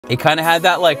It kind of had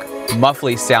that like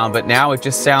muffly sound, but now it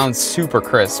just sounds super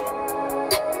crisp.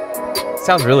 It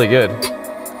sounds really good.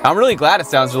 I'm really glad it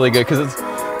sounds really good because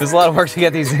there's a lot of work to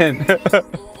get these in.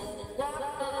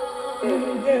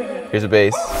 Here's a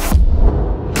bass.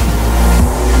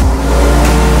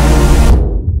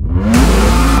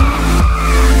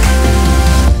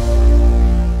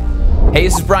 Hey,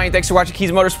 this is Brian. Thanks for watching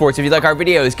Kies Motorsports. If you like our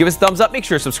videos, give us a thumbs up, make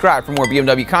sure to subscribe for more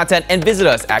BMW content, and visit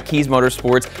us at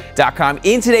KiesMotorsports.com.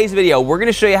 In today's video, we're going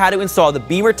to show you how to install the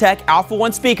BimmerTech Alpha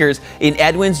 1 speakers in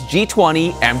Edwin's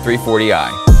G20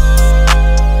 M340i.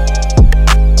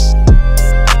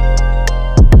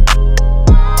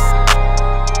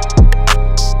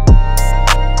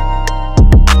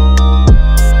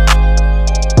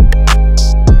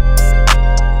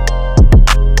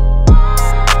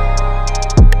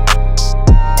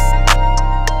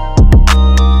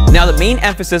 Now, the main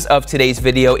emphasis of today's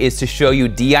video is to show you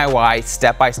DIY,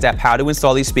 step-by-step, how to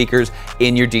install these speakers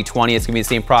in your G20. It's gonna be the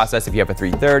same process if you have a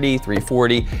 330,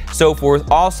 340, so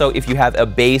forth. Also, if you have a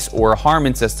bass or a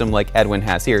Harman system like Edwin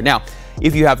has here. Now,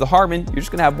 if you have the Harman, you're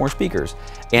just gonna have more speakers.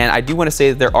 And I do wanna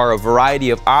say that there are a variety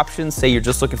of options. Say you're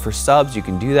just looking for subs, you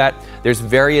can do that. There's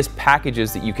various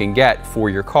packages that you can get for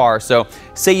your car. So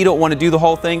say you don't wanna do the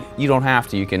whole thing, you don't have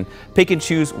to. You can pick and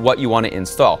choose what you wanna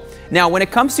install. Now, when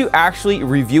it comes to actually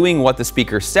reviewing what the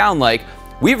speakers sound like,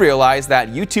 we realized that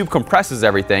YouTube compresses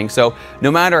everything. So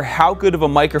no matter how good of a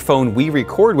microphone we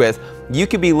record with, you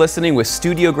could be listening with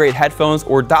studio grade headphones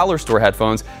or dollar store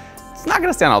headphones. It's not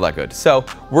gonna sound all that good. So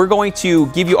we're going to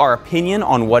give you our opinion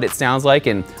on what it sounds like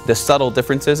and the subtle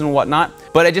differences and whatnot.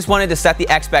 But I just wanted to set the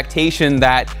expectation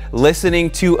that listening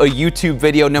to a YouTube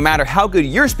video, no matter how good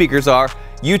your speakers are,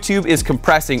 YouTube is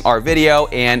compressing our video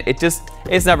and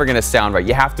it's never gonna sound right.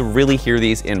 You have to really hear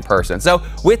these in person. So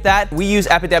with that, we use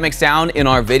Epidemic Sound in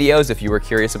our videos, if you were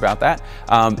curious about that.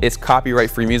 It's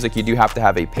copyright-free music. You do have to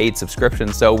have a paid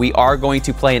subscription. So we are going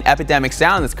to play an Epidemic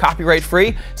Sound that's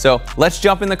copyright-free. So let's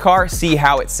jump in the car, see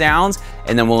how it sounds,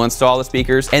 and then we'll install the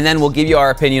speakers, and then we'll give you our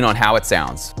opinion on how it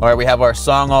sounds. All right, we have our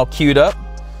song all queued up.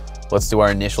 Let's do our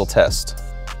initial test.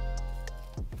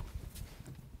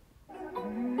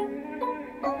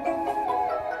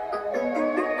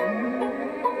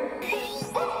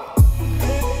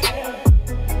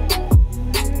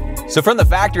 So from the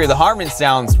factory, the Harman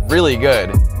sounds really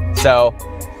good. So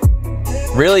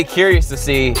really curious to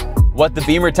see what the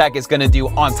BimmerTech is gonna do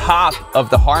on top of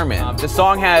the Harman. The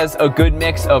song has a good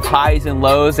mix of highs and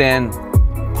lows, and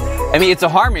I mean, it's a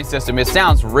Harman system. It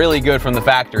sounds really good from the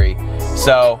factory.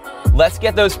 So let's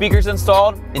get those speakers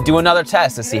installed and do another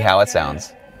test to see how it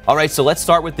sounds. All right, so let's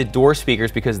start with the door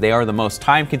speakers because they are the most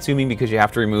time consuming because you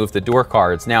have to remove the door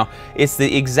cards. Now, it's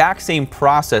the exact same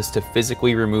process to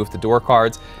physically remove the door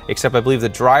cards, except I believe the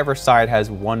driver's side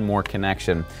has one more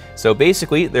connection. So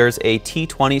basically, there's a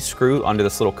T20 screw under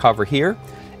this little cover here,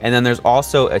 and then there's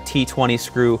also a T20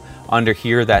 screw under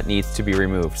here that needs to be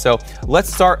removed. So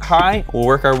let's start high, we'll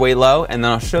work our way low, and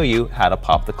then I'll show you how to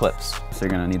pop the clips. So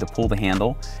you're gonna need to pull the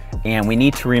handle, and we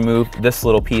need to remove this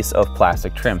little piece of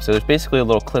plastic trim. So there's basically a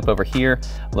little clip over here,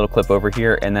 a little clip over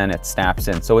here, and then it snaps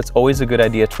in. So it's always a good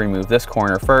idea to remove this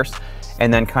corner first,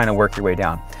 and then kind of work your way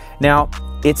down. Now,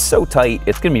 it's so tight,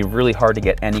 it's gonna be really hard to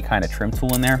get any kind of trim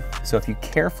tool in there. So if you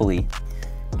carefully,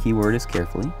 keyword is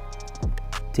carefully,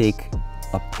 take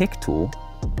a pick tool,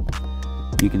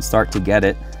 you can start to get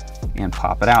it and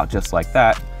pop it out just like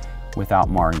that without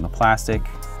marring the plastic,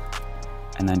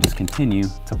 and then just continue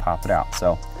to pop it out.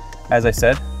 So as I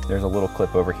said, there's a little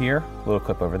clip over here, a little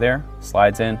clip over there,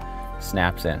 slides in,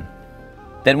 snaps in.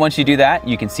 Then once you do that,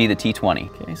 you can see the T20.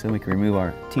 Okay, so we can remove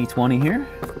our T20 here.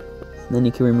 Then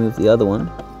you can remove the other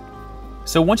one.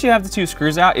 So once you have the two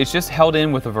screws out, it's just held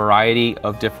in with a variety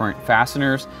of different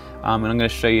fasteners. And I'm gonna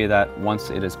show you that once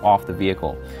it is off the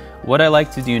vehicle. What I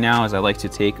like to do now is I like to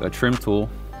take a trim tool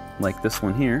like this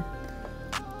one here,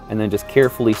 and then just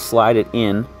carefully slide it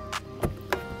in.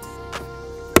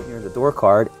 Here's the door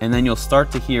card, and then you'll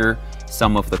start to hear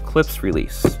some of the clips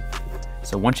release.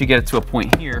 So once you get it to a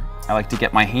point here, I like to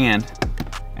get my hand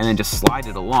and then just slide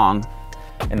it along.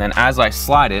 And then as I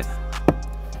slide it,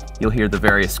 you'll hear the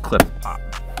various clips pop.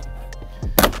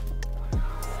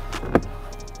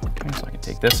 Okay, so I can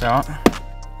take this out.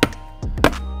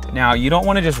 Now, you don't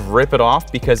want to just rip it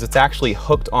off because it's actually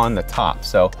hooked on the top.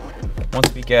 So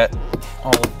once we get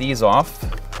all of these off,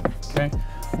 okay,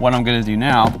 what I'm going to do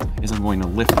now is I'm going to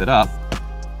lift it up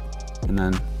and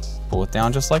then pull it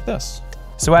down just like this.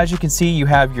 So as you can see, you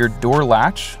have your door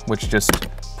latch, which just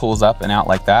pulls up and out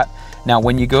like that. Now,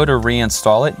 when you go to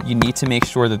reinstall it, you need to make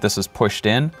sure that this is pushed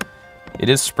in. It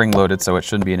is spring loaded, so it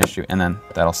shouldn't be an issue. And then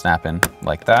that'll snap in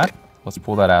like that. Let's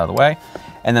pull that out of the way.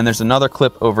 And then there's another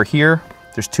clip over here.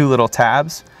 There's two little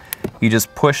tabs. You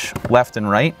just push left and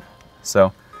right.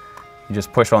 So you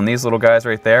just push on these little guys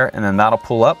right there, and then that'll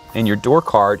pull up, and your door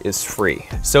card is free.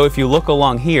 So if you look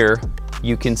along here,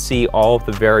 you can see all of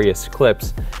the various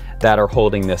clips that are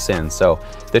holding this in. So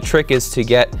the trick is to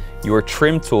get your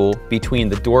trim tool between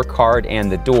the door card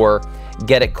and the door,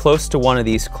 get it close to one of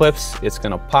these clips, it's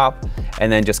gonna pop,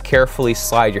 and then just carefully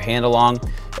slide your hand along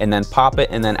and then pop it.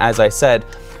 And then, as I said,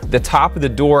 the top of the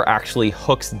door actually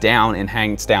hooks down and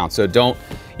hangs down. So don't,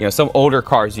 you know, some older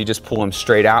cars, you just pull them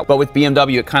straight out. But with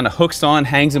BMW, it kind of hooks on,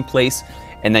 hangs in place,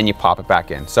 and then you pop it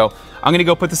back in. So I'm gonna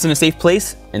go put this in a safe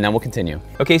place, and then we'll continue.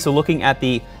 Okay, so looking at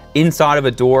the inside of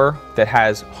a door that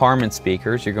has Harman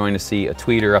speakers, you're going to see a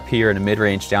tweeter up here and a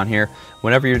mid-range down here.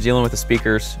 Whenever you're dealing with the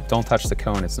speakers, don't touch the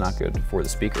cone, it's not good for the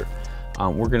speaker.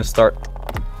 We're gonna start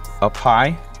up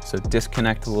high, so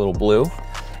disconnect the little blue,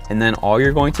 and then all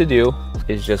you're going to do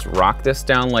is just rock this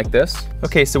down like this.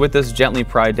 Okay, so with this gently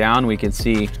pried down, we can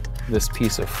see this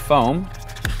piece of foam,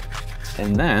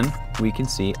 and then we can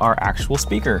see our actual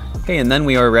speaker. Okay, and then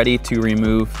we are ready to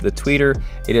remove the tweeter.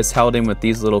 It is held in with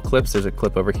these little clips. There's a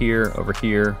clip over here, over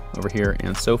here, over here,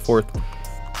 and so forth.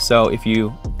 So if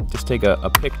you just take a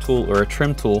pick tool or a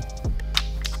trim tool,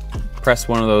 press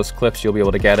one of those clips, you'll be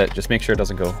able to get it. Just make sure it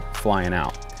doesn't go flying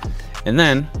out. And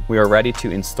then we are ready to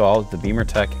install the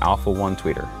BimmerTech Alpha 1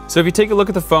 tweeter. So if you take a look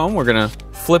at the foam, we're gonna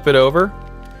flip it over.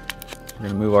 We're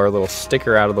gonna move our little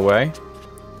sticker out of the way.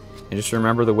 And just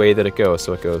remember the way that it goes.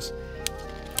 So it goes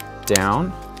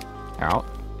down, out,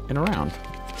 and around.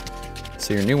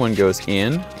 So your new one goes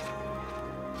in,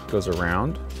 goes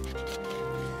around,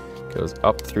 goes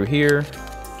up through here,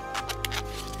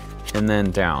 and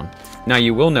then down. Now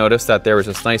you will notice that there was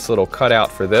this nice little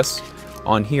cutout for this.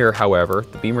 On here, however,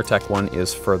 the BimmerTech one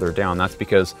is further down. That's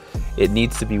because it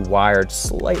needs to be wired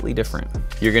slightly different.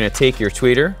 You're gonna take your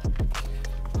tweeter,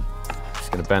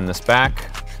 just gonna bend this back.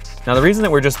 Now the reason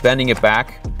that we're just bending it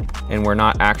back and we're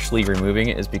not actually removing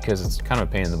it is because it's kind of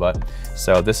a pain in the butt.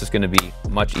 So this is gonna be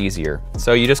much easier.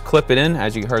 So you just clip it in,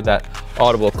 as you heard that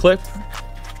audible clip,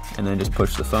 and then just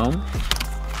push the foam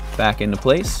back into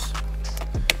place,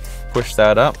 push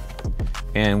that up,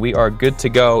 and we are good to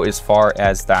go as far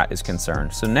as that is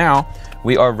concerned. So now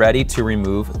we are ready to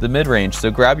remove the mid-range.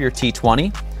 So grab your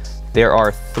T20. There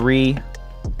are 3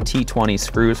 T20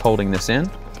 screws holding this in.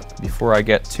 Before I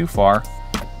get too far,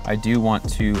 I do want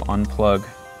to unplug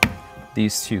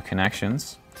these 2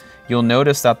 connections. You'll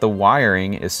notice that the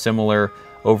wiring is similar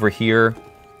over here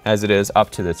as it is up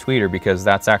to the tweeter, because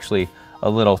that's actually a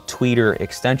little tweeter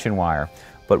extension wire,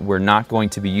 but we're not going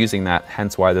to be using that,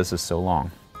 hence why this is so long.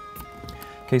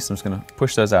 Okay, so I'm just gonna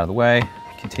push those out of the way,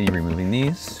 continue removing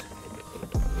these.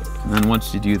 And then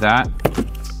once you do that,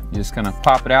 you just kind of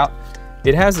pop it out.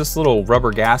 It has this little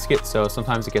rubber gasket, so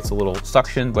sometimes it gets a little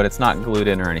suction, but it's not glued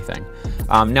in or anything.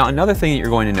 Now, another thing that you're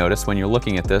going to notice when you're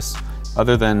looking at this,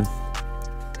 other than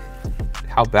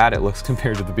how bad it looks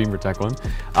compared to the BimmerTech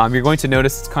one, you're going to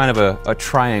notice it's kind of a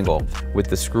triangle with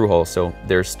the screw hole. So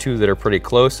there's 2 that are pretty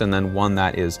close and then 1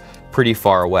 that is pretty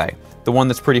far away. The one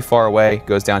that's pretty far away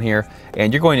goes down here,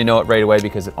 and you're going to know it right away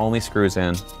because it only screws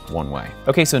in one way.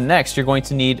 Okay, so next you're going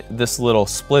to need this little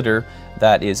splitter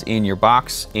that is in your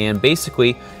box. And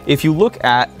basically, if you look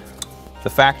at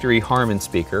the factory Harman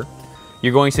speaker,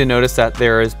 you're going to notice that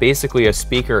there is basically a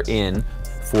speaker in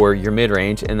for your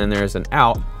mid-range, and then there's an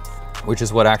out, which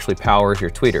is what actually powers your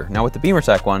tweeter. Now with the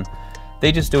BimmerTech one,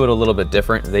 they just do it a little bit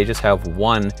different. They just have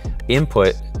 1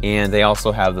 input, and they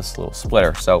also have this little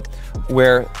splitter. So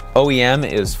where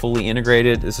OEM is fully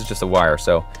integrated, this is just a wire,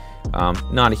 so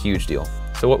not a huge deal.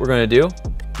 So what we're gonna do,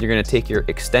 you're gonna take your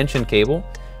extension cable,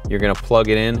 you're gonna plug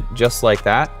it in just like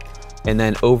that, and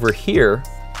then over here,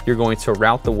 you're going to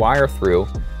route the wire through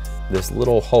this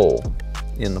little hole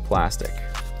in the plastic.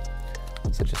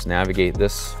 So just navigate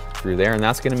this through there, and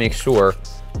that's gonna make sure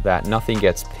that nothing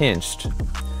gets pinched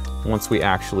once we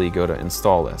actually go to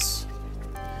install this.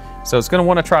 So it's gonna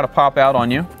wanna try to pop out on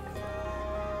you.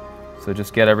 So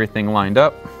just get everything lined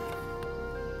up.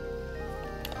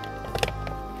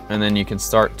 And then you can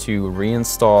start to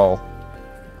reinstall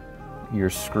your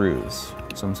screws.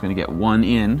 So I'm just gonna get 1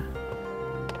 in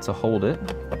to hold it.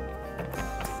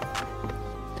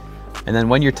 And then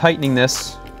when you're tightening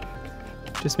this,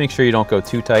 just make sure you don't go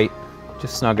too tight.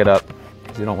 Just snug it up,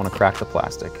 because you don't wanna crack the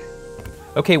plastic.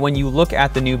 Okay, when you look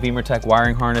at the new BimmerTech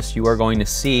wiring harness, you are going to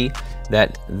see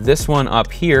that this one up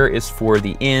here is for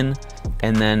the in,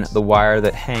 and then the wire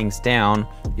that hangs down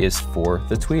is for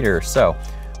the tweeter. So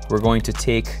we're going to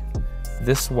take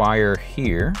this wire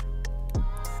here,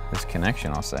 this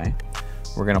connection I'll say,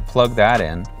 we're gonna plug that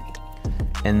in,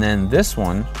 And then this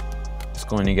one is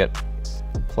going to get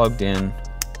plugged in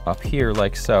up here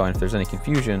like so. And if there's any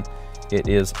confusion, it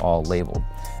is all labeled.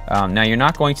 Now you're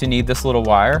not going to need this little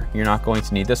wire. You're not going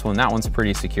to need this one. That one's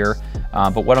pretty secure.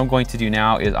 But what I'm going to do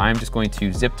now is I'm just going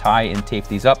to zip tie and tape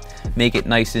these up, make it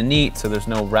nice and neat so there's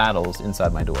no rattles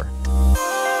inside my door.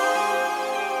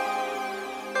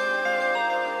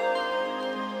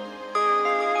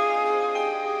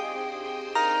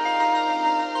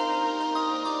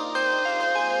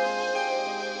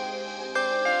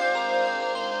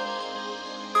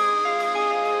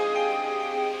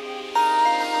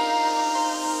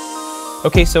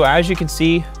 Okay, so as you can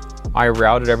see, I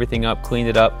routed everything up, cleaned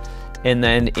it up, and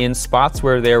then in spots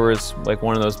where there was like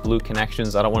one of those blue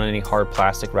connections, I don't want any hard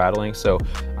plastic rattling, so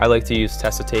I like to use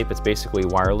Tessa tape. It's basically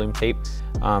wire loom tape,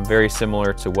 very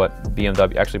similar to what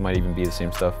BMW, actually might even be the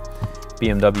same stuff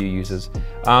BMW uses.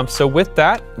 So with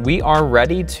that, we are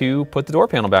ready to put the door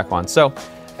panel back on. So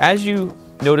as you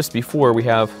noticed before, we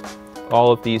have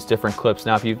all of these different clips.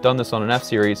 Now, if you've done this on an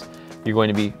F-Series, you're going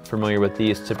to be familiar with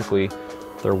these. Typically,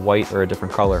 they're white or a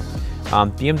different color.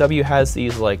 BMW has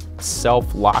these like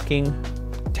self-locking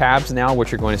tabs now,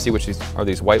 which you're going to see, which are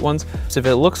these white ones. So if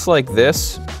it looks like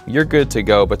this, you're good to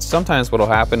go. But sometimes what'll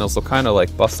happen is they'll kind of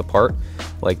like bust apart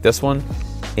like this one.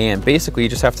 And basically you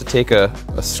just have to take a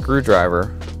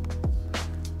screwdriver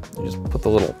and just put the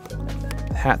little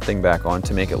hat thing back on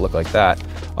to make it look like that.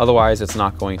 Otherwise it's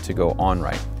not going to go on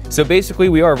right. So basically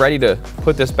we are ready to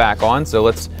put this back on. So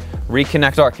let's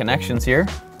reconnect our connections here.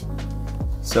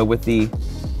 So with the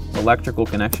electrical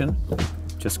connection,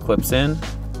 just clips in,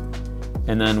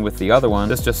 and then with the other one,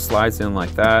 this just slides in like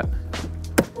that,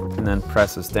 and then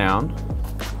presses down.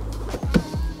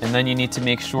 And then you need to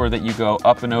make sure that you go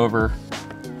up and over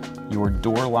your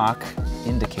door lock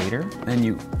indicator, and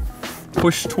you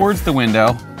push towards the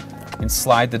window and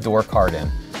slide the door card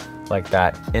in like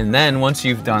that. And then once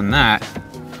you've done that,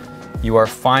 you are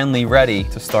finally ready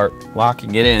to start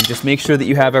locking it in. Just make sure that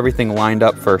you have everything lined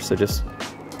up first. So just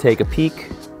take a peek.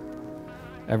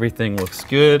 Everything looks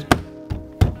good.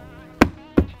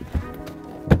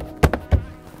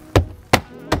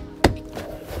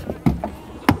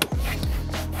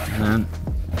 And then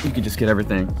you can just get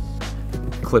everything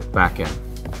clipped back in.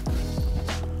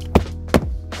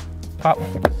 Pop.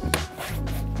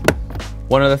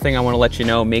 One other thing I want to let you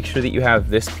know, make sure that you have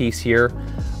this piece here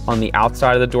on the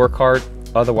outside of the door card.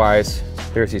 Otherwise,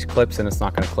 there's these clips and it's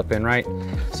not going to clip in right.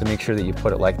 So make sure that you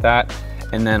put it like that.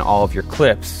 And then all of your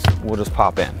clips will just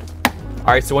pop in. All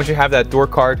right, so once you have that door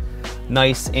card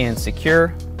nice and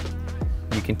secure,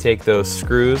 you can take those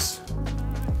screws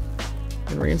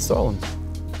and reinstall them.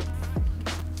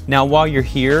 Now, while you're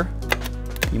here,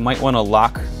 you might want to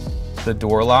lock the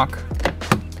door lock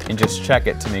and just check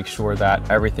it to make sure that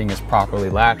everything is properly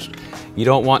latched. You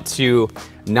don't want to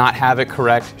not have it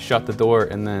correct, shut the door,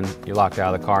 and then you're locked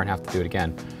out of the car and have to do it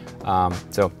again.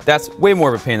 So that's way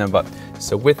more of a pain in the butt.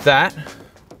 So with that,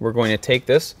 we're going to take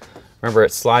this. Remember,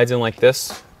 it slides in like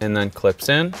this and then clips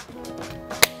in.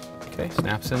 Okay,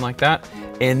 snaps in like that.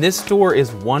 And this door is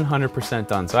 100%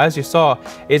 done. So as you saw,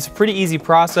 it's a pretty easy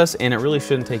process and it really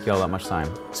shouldn't take you all that much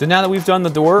time. So now that we've done the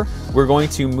door, we're going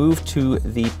to move to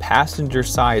the passenger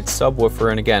side subwoofer.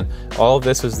 And again, all of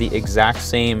this is the exact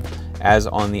same as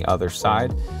on the other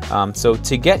side. So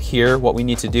to get here, what we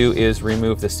need to do is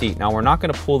remove the seat. Now, we're not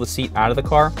going to pull the seat out of the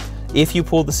car. If you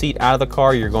pull the seat out of the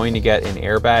car, you're going to get an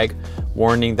airbag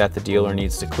warning that the dealer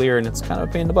needs to clear, and it's kind of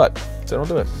a pain in the butt, so don't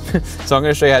do it. So I'm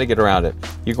going to show you how to get around it.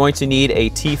 You're going to need a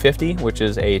T50, which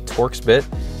is a Torx bit.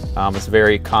 It's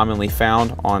very commonly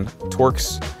found on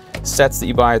Torx sets that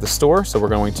you buy at the store. So we're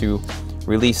going to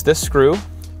release this screw, and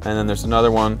then there's another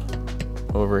one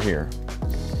over here.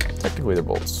 Technically they're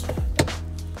bolts.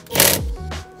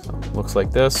 So it looks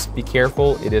like this. Be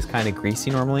careful, it is kind of greasy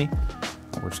normally.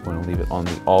 We're just going to leave it on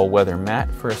the all-weather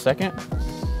mat for a second.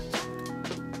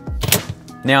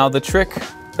 Now, the trick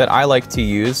that I like to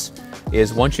use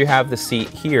is once you have the seat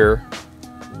here,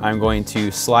 I'm going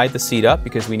to slide the seat up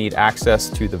because we need access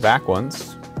to the back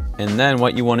ones. And then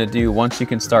what you want to do once you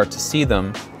can start to see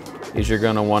them is you're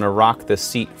going to want to rock the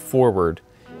seat forward.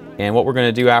 And what we're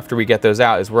going to do after we get those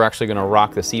out is we're actually going to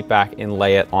rock the seat back and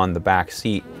lay it on the back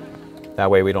seat.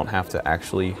 That way we don't have to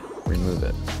actually remove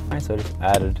it. All right, so I just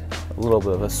added a little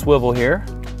bit of a swivel here.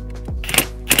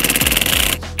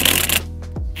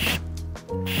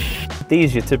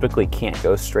 These you typically can't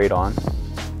go straight on,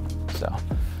 so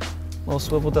a little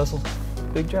swivel does a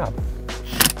big job.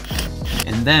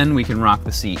 And then we can rock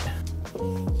the seat.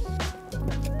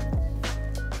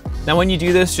 Now when you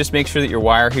do this, just make sure that your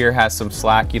wire here has some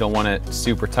slack. You don't want it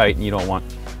super tight and you don't want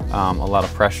a lot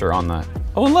of pressure on that.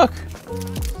 Oh, and look,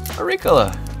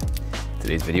 Auricola.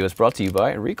 Today's video is brought to you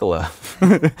by Auricola.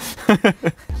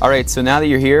 All right, so now that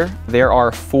you're here, there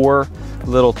are 4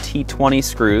 little T20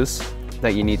 screws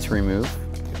that you need to remove.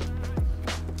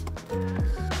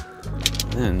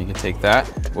 And you can take that.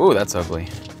 Whoa, that's ugly.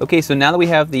 Okay, so now that we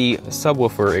have the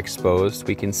subwoofer exposed,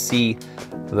 we can see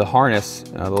the harness,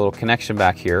 the little connection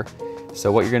back here.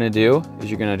 So what you're gonna do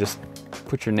is you're gonna just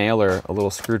put your nail or a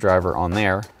little screwdriver on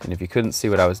there. And if you couldn't see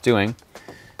what I was doing,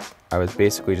 I was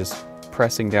basically just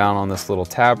pressing down on this little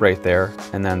tab right there,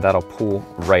 and then that'll pull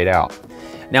right out.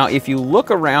 Now, if you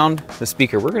look around the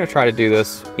speaker, we're gonna try to do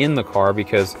this in the car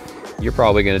because you're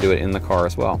probably gonna do it in the car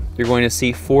as well. You're going to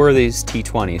see 4 of these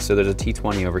T20. So there's a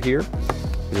T20 over here,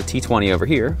 there's a T20 over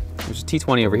here, there's a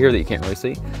T20 over here that you can't really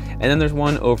see, and then there's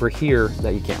one over here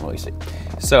that you can't really see.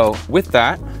 So with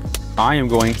that, I am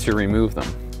going to remove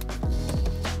them.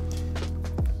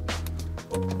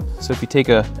 So if you take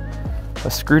a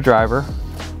screwdriver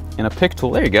and a pick tool,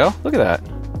 there you go, look at that.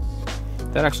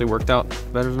 That actually worked out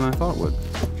better than I thought it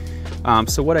would.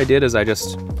 So what I did is I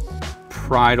just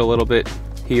pried a little bit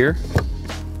here,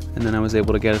 and then I was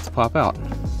able to get it to pop out.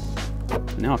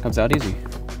 Now it comes out easy.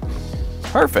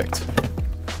 Perfect.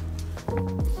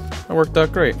 That worked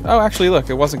out great. Oh, actually, look,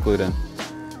 it wasn't glued in.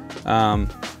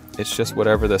 It's just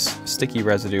whatever this sticky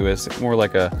residue is, more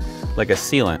like a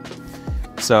sealant.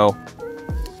 So,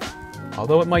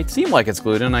 although it might seem like it's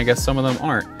glued in, I guess some of them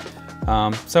aren't.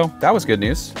 So that was good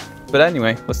news. But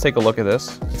anyway, let's take a look at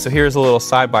this. So here's a little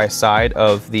side-by-side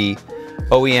of the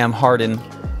OEM hardened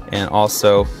and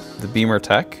also the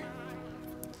BimmerTech.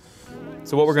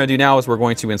 So what we're going to do now is we're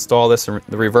going to install this in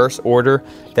the reverse order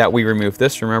that we removed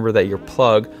this. Remember that your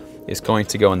plug is going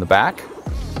to go in the back.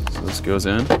 So this goes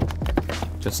in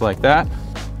just like that.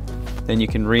 Then you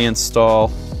can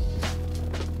reinstall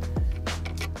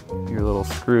your little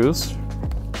screws.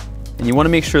 And you want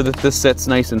to make sure that this sits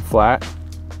nice and flat.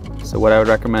 So what I would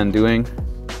recommend doing,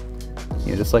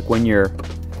 just like when you're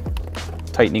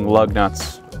tightening lug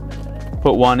nuts,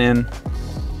 put one in,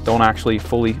 don't actually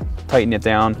fully tighten it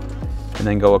down, and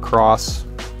then go across,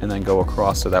 and then go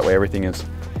across, so that way everything is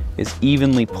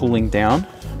evenly pulling down.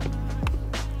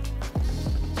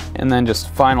 And then just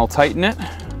final tighten it.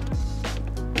 I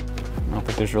don't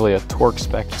think there's really a torque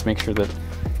spec, just make sure that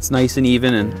it's nice and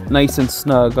even and nice and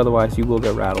snug, otherwise you will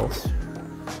get rattles.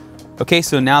 Okay,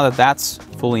 so now that that's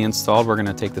fully installed, we're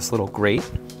gonna take this little grate,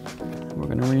 and we're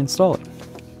gonna reinstall it.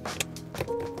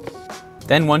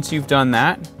 Then once you've done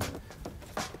that,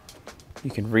 you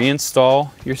can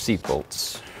reinstall your seat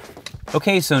bolts.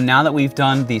 Okay, so now that we've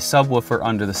done the subwoofer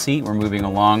under the seat, we're moving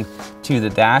along to the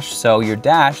dash. So your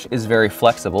dash is very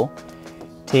flexible.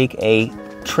 Take a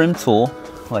trim tool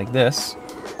like this,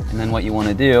 and then what you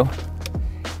wanna do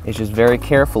is just very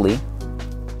carefully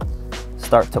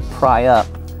start to pry up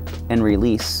and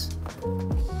release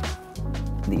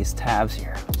these tabs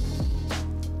here.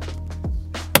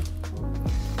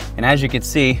 And as you can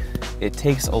see, it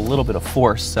takes a little bit of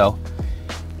force, so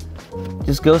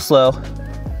just go slow,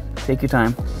 take your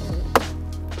time,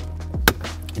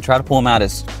 and try to pull them out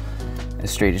as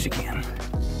straight as you can.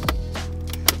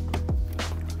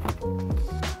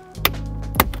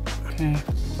 Okay.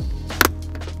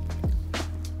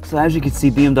 So as you can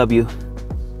see, BMW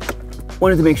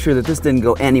wanted to make sure that this didn't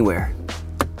go anywhere.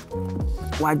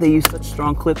 Why'd they use such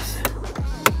strong clips?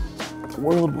 The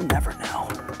world will never know.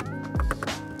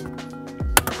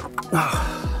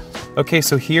 Okay,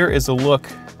 so here is a look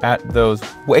at those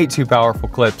way too powerful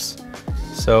clips.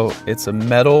 So it's a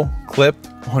metal clip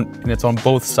and it's on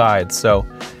both sides. So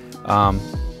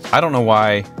I don't know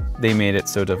why they made it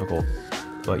so difficult,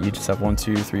 but you just have 1,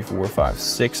 2, 3, 4, 5,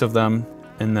 6 of them,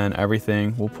 and then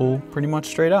everything will pull pretty much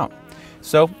straight out.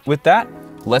 So with that,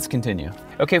 let's continue.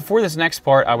 Okay, for this next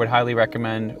part, I would highly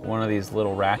recommend one of these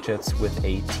little ratchets with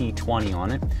a T20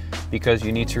 on it, because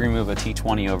you need to remove a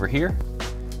T20 over here,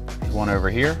 there's one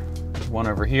over here, there's one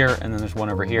over here, and then there's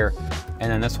one over here,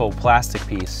 and then this whole plastic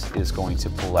piece is going to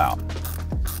pull out.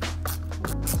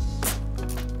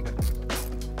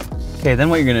 Okay,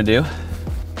 then what you're gonna do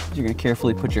is you're gonna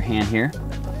carefully put your hand here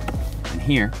and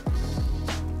here,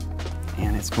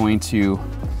 and it's going to,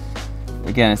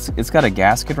 again, it's got a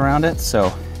gasket around it,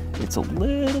 so it's a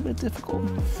little bit difficult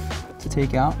to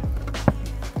take out.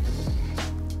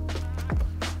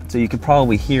 So you can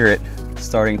probably hear it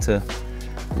starting to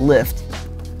lift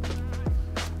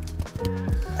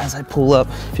as I pull up.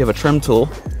 If you have a trim tool,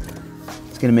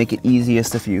 it's gonna make it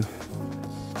easiest if you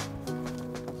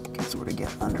can sort of get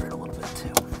under it a little bit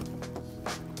too.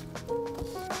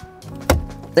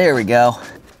 There we go.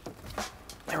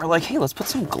 They were like, hey, let's put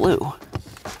some glue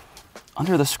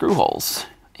under the screw holes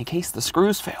in case the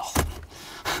screws fail.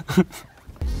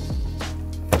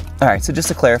 All right, so just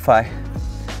to clarify,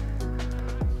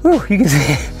 whew, you can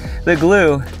see the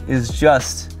glue is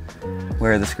just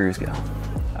where the screws go.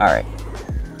 All right,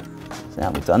 so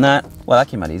now we've done that. Well, that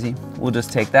came out easy. We'll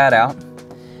just take that out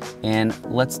and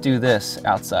let's do this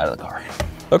outside of the car.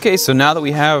 Okay, so now that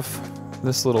we have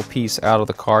this little piece out of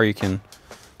the car, you can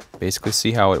basically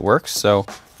see how it works. So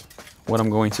what I'm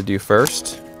going to do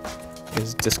first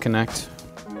is disconnect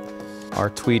our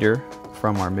tweeter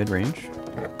from our mid-range.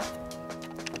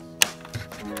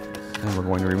 And we're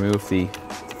going to remove the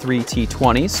 3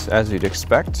 T20s, as you'd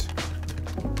expect.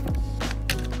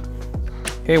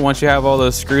 Okay, once you have all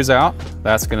those screws out,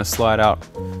 that's gonna slide out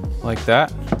like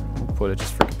that. We'll put it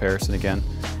just for comparison again,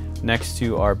 next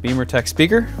to our BimmerTech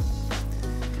speaker.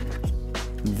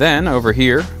 Then over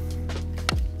here,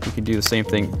 you can do the same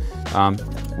thing.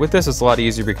 With this, it's a lot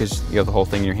easier because you have the whole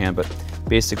thing in your hand, but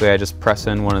basically I just press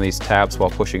in one of these tabs while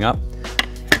pushing up,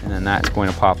 and then that's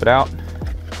going to pop it out.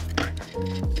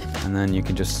 And then you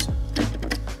can just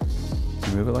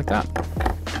remove it like that.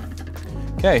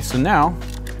 Okay, so now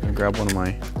I'm gonna grab one of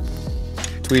my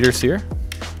tweeters here.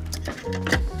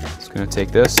 Just gonna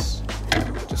take this,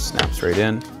 just snaps right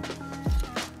in.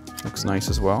 Looks nice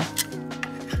as well.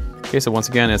 Okay, so once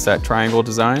again, it's that triangle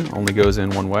design, only goes in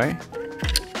one way.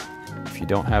 If you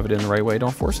don't have it in the right way,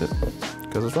 don't force it,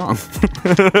 because it's wrong.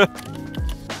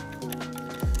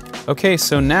 Okay,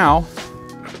 so now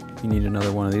you need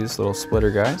another one of these little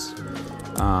splitter guys.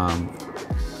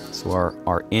 So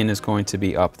our in is going to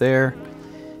be up there.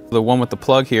 The one with the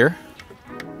plug here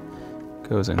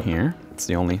goes in here. It's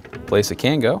the only place it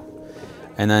can go.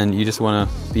 And then you just want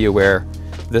to be aware,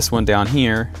 this one down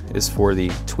here is for the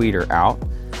tweeter out.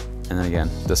 And then again,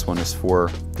 this one is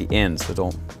for the in, so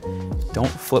don't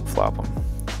flip-flop them.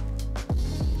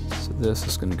 So this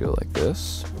is going to go like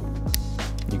this.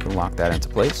 You can lock that into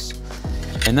place.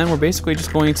 And then we're basically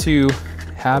just going to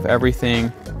have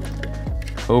everything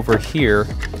over here,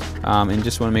 and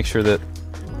just want to make sure that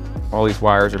all these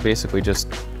wires are basically just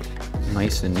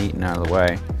nice and neat and out of the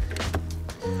way.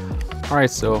 All right,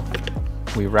 so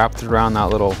we wrapped it around that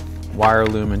little wire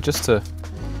loom, and just to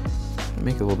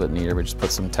make it a little bit neater, we just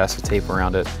put some Tesa tape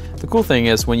around it. The cool thing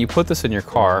is when you put this in your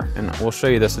car, and we'll show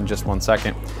you this in just one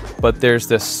second, but there's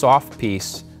this soft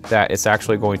piece that it's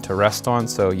actually going to rest on,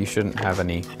 so you shouldn't have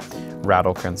any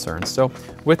rattle concerns. So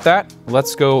with that,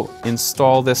 let's go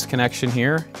install this connection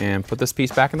here and put this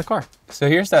piece back in the car. So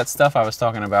here's that stuff I was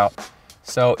talking about.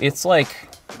 So it's like,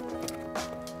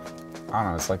 I don't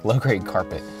know, it's like low-grade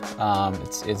carpet.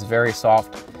 It's very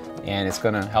soft, and it's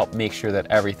gonna help make sure that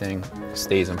everything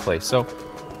stays in place. So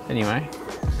anyway,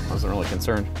 I wasn't really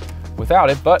concerned without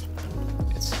it, but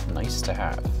it's nice to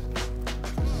have.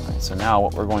 All right, so now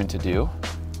what we're going to do,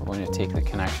 we're going to take the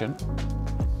connection,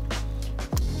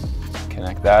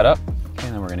 connect that up,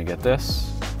 and then we're gonna get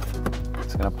this.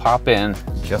 It's gonna pop in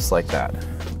just like that.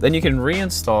 Then you can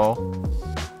reinstall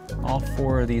all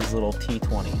 4 of these little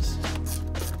T20s.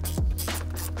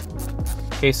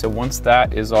 Okay, so once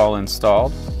that is all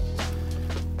installed,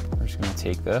 we're just gonna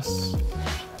take this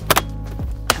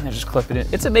and then just clip it in.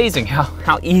 It's amazing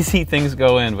how easy things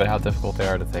go in, but how difficult they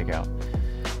are to take out.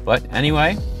 But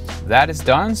anyway, that is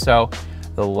done. So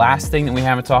the last thing that we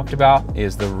haven't talked about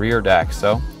is the rear deck.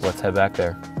 So let's head back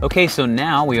there. Okay, so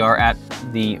now we are at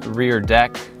the rear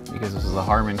deck because this is a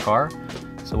Harman car.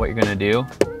 So what you're gonna do,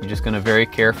 you're just gonna very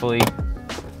carefully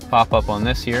pop up on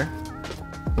this here.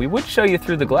 We would show you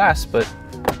through the glass, but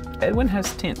Edwin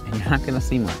has tint and you're not gonna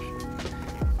see much.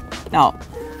 Now,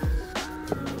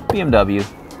 BMW,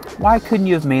 why couldn't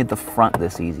you have made the front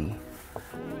this easy?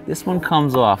 This one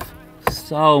comes off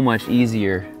so much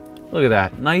easier. Look at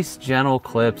that, nice gentle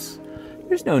clips.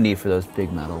 There's no need for those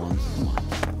big metal ones, come on.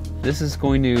 This is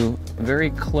going to very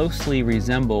closely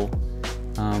resemble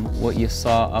what you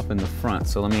saw up in the front.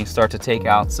 So let me start to take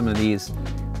out some of these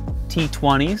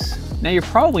T20s. Now you're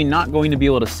probably not going to be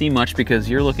able to see much because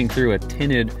you're looking through a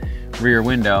tinted rear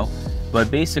window, but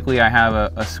basically I have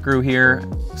a screw here,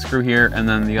 and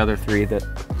then the other 3 that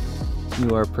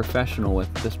you are professional with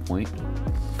at this point.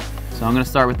 So I'm gonna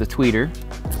start with the tweeter.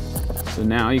 So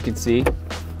now you can see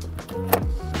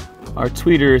our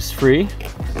tweeter is free.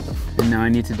 And now I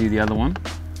need to do the other one,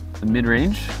 the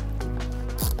mid-range.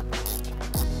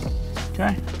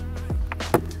 Okay.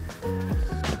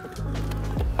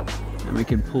 And we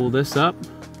can pull this up.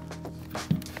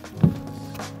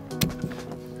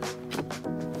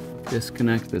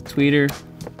 Disconnect the tweeter.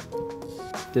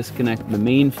 Disconnect the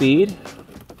main feed.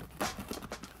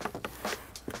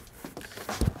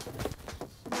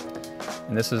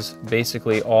 And this is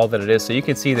basically all that it is. So you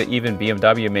can see that even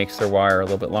BMW makes their wire a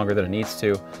little bit longer than it needs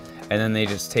to, and then they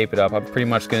just tape it up. I'm pretty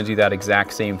much gonna do that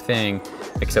exact same thing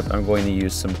except I'm going to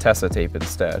use some Tessa tape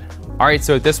instead. All right,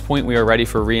 so at this point we are ready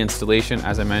for reinstallation.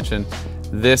 As I mentioned,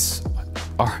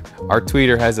 our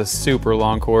tweeter has a super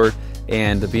long cord,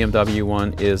 and the BMW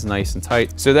one is nice and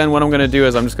tight. So then what I'm gonna do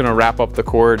is I'm just gonna wrap up the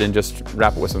cord and just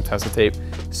wrap it with some Tessa tape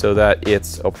so that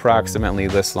it's approximately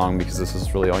this long, because this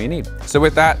is really all you need. So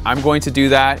with that, I'm going to do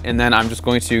that, and then I'm just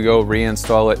going to go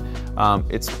reinstall it.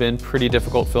 It's been pretty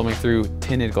difficult filming through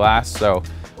tinted glass, so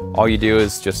all you do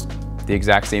is just the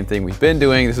exact same thing we've been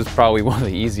doing. This is probably one of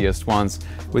the easiest ones,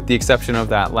 with the exception of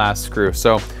that last screw.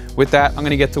 So with that, I'm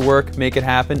gonna get to work, make it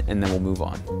happen, and then we'll move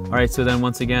on. All right, so then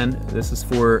once again, this is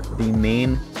for the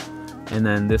main, and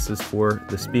then this is for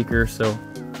the speaker. So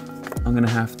I'm gonna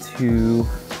have to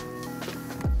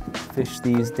fish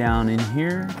these down in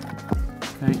here.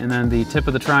 Okay, and then the tip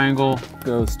of the triangle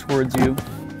goes towards you.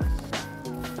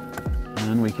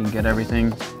 And we can get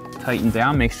everything tightened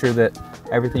down. Make sure that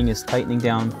everything is tightening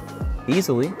down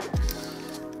easily,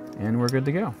 and we're good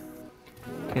to go.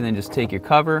 Okay, and then just take your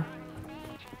cover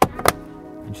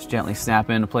and just gently snap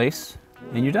it into place,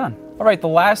 and you're done. All right, the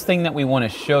last thing that we want to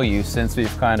show you, since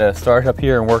we've kind of started up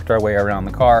here and worked our way around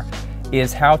the car,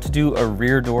 is how to do a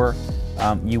rear door.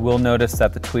 You will notice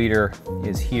that the tweeter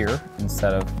is here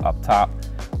instead of up top.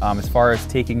 As far as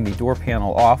taking the door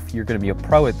panel off, you're going to be a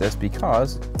pro at this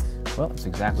because, well, it's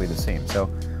exactly the same. So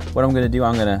what I'm going to do,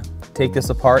 I'm going to take this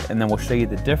apart, and then we'll show you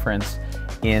the difference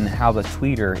in how the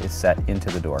tweeter is set into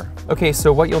the door. Okay,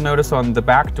 so what you'll notice on the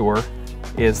back door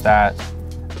is that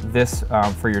this,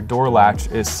 for your door latch,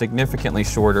 is significantly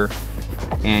shorter,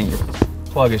 and your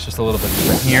plug is just a little bit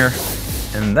different here,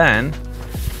 and then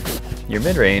your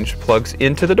mid-range plugs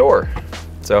into the door.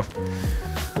 So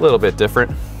a little bit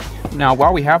different. Now,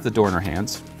 while we have the door in our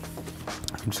hands,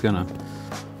 I'm just gonna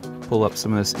pull up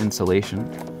some of this insulation.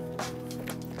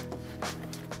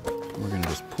 We're gonna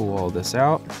just pull all this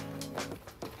out.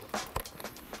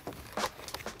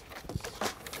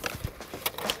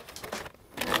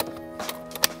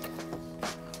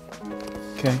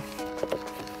 Okay.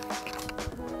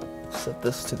 Set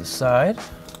this to the side.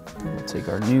 We'll take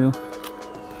our new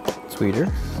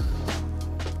tweeter.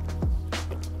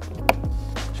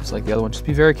 Just like the other one, just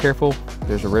be very careful.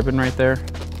 There's a ribbon right there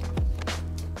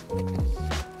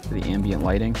for the ambient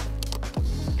lighting.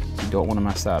 You don't want to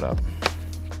mess that up.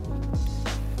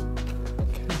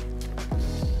 Okay.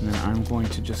 And then I'm going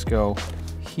to just go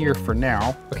here for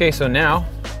now. Okay, so now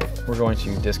we're going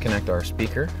to disconnect our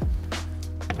speaker.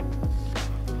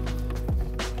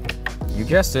 You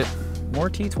guessed it, more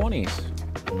T20s.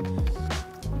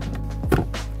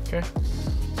 Okay,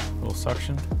 a little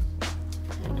suction.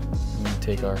 I'm gonna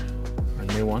take our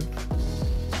new one,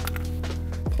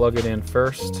 plug it in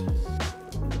first,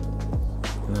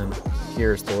 and then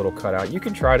here's the little cutout. You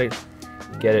can try to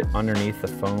get it underneath the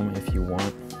foam if you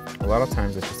want. A lot of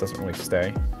times it just doesn't really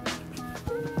stay.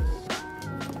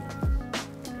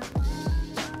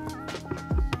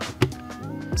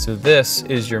 So this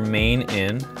is your main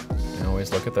in. And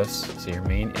always look at this. So your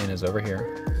main in is over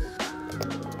here.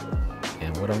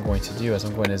 And what I'm going to do is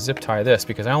I'm going to zip tie this,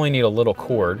 because I only need a little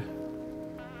cord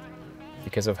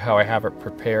because of how I have it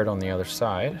prepared on the other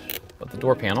side of the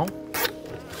door panel.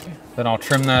 Okay. Then I'll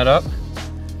trim that up.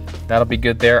 That'll be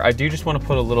good there. I do just want to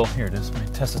put a little, here it is, my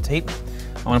Tessa tape.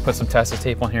 I want to put some Tessa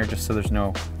tape on here just so there's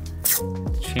no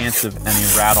chance of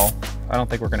any rattle. I don't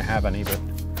think we're going to have any, but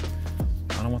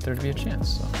I don't want there to be a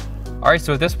chance. So. All right,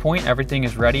 so at this point, everything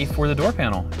is ready for the door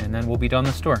panel, and then we'll be done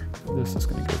this door. This is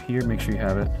gonna go here, make sure you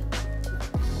have it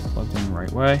plugged in the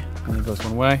right way. Only goes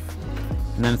one way.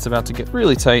 And then it's about to get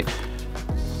really tight.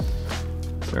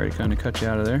 Sorry to kind of cut you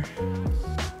out of there.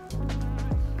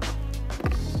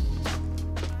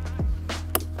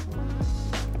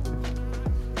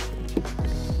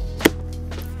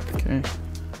 Okay.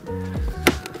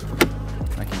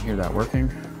 I can hear that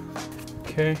working.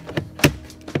 Okay.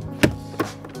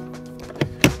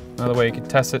 Another way you can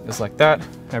test it is like that.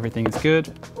 Everything is good.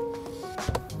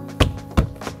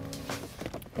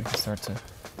 We can start to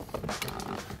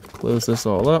close this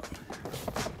all up.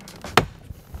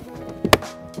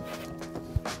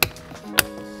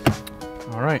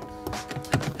 All right.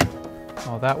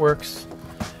 All that works,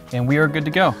 and we are good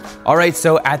to go. All right,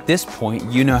 so at this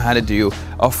point, you know how to do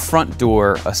a front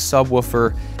door, a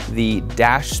subwoofer, the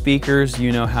dash speakers,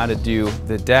 you know how to do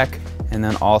the deck, and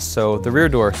then also the rear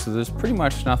door. So there's pretty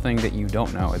much nothing that you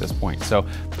don't know at this point. So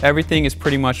everything is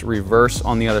pretty much reverse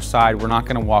on the other side. We're not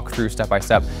gonna walk through step by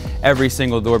step every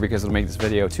single door because it'll make this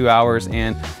video 2 hours,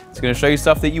 and it's gonna show you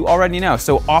stuff that you already know.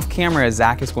 So off camera,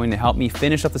 Zach is going to help me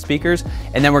finish up the speakers,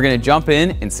 and then we're gonna jump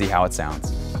in and see how it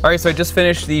sounds. All right, so I just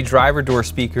finished the driver door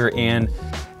speaker, and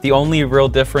The only real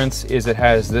difference is it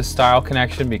has this style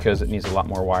connection because it needs a lot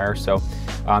more wire. So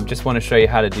just want to show you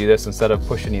how to do this instead of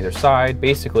pushing either side.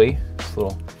 Basically, this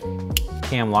little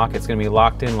cam lock, it's going to be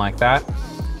locked in like that.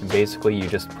 And basically you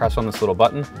just press on this little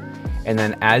button. And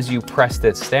then as you press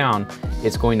this down,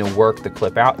 it's going to work the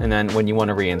clip out. And then when you want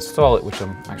to reinstall it, which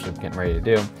I'm actually getting ready to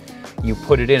do, you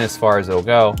put it in as far as it'll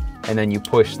go. And then you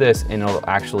push this and it'll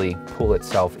actually pull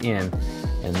itself in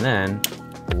and then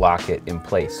lock it in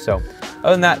place. So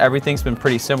other than that, everything's been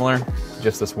pretty similar,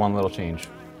 just this one little change.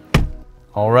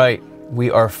 All right,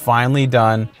 we are finally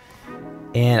done,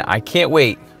 and I can't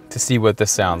wait to see what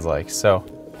this sounds like. So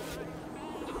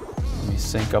let me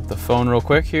sync up the phone real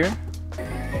quick here.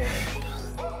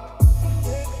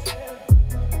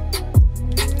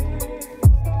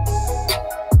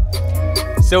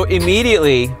 So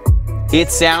immediately,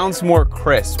 it sounds more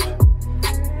crisp.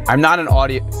 I'm not an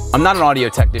audio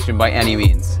technician by any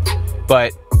means,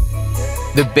 but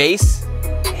the bass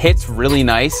hits really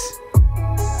nice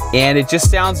and it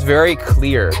just sounds very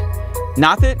clear.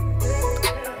 Not that,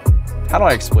 how do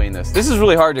I explain this? This is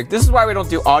really hard to, this is why we don't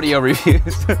do audio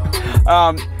reviews.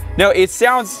 No, it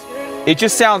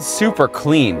just sounds super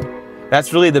clean.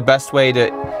 That's really the best way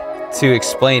to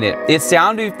explain it. It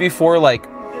sounded before like,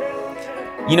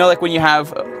 you know, like when you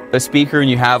have a speaker and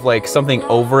you have like something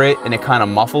over it and it kind of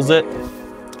muffles it.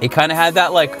 It kind of had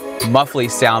that like muffly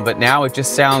sound, but now it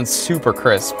just sounds super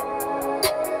crisp.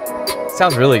 It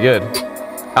sounds really good.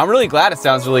 I'm really glad it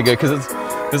sounds really good because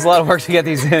there's a lot of work to get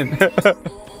these in.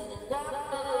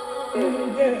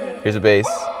 Here's a bass.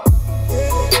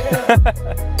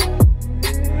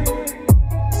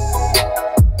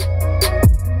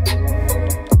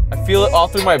 I feel it all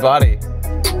through my body.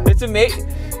 It's amazing.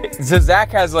 So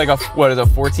Zach has like a, what is a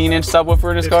 14-inch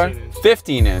subwoofer in his car?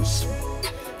 15-inch.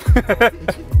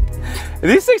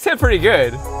 These things hit pretty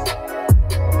good.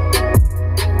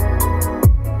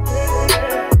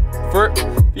 For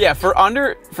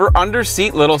under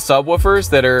seat little subwoofers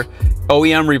that are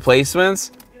OEM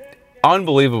replacements,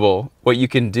 unbelievable what you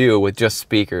can do with just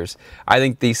speakers. I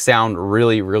think these sound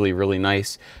really, really, really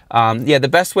nice. Yeah, the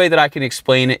best way that I can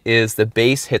explain it is the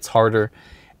bass hits harder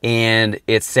and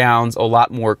it sounds a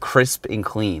lot more crisp and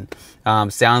clean.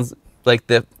 Sounds like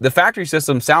the factory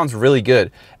system sounds really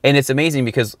good. And it's amazing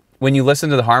because when you listen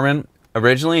to the Harman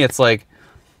originally, it's like,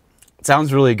 it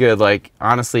sounds really good. Like,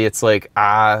 honestly, it's like,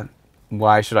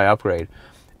 why should I upgrade?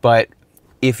 But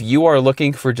if you are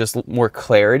looking for just more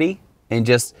clarity and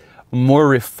just more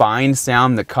refined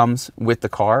sound that comes with the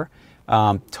car,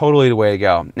 totally the way to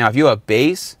go. Now, if you have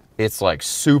bass, it's like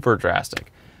super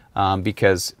drastic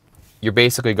because you're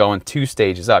basically going 2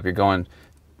 stages up. You're going,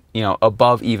 you know,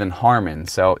 above even Harman.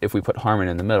 So if we put Harman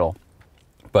in the middle.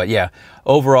 But yeah,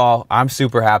 overall, I'm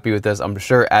super happy with this. I'm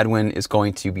sure Edwin is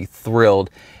going to be thrilled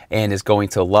and is going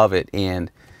to love it.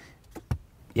 And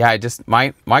yeah,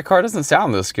 my car doesn't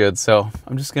sound this good, so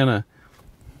I'm just gonna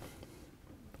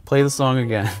play the song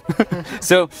again.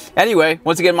 So anyway,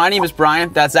 once again, my name is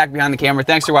Brian. That's Zach behind the camera.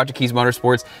 Thanks for watching Kies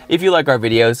Motorsports. If you like our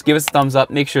videos, give us a thumbs up.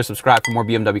 Make sure to subscribe for more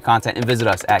BMW content and visit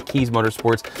us at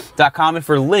kiesmotorsports.com. And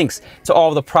for links to all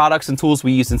of the products and tools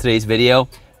we used in today's video,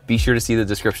 be sure to see the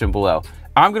description below.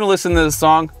 I'm gonna listen to the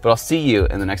song, but I'll see you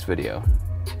in the next video.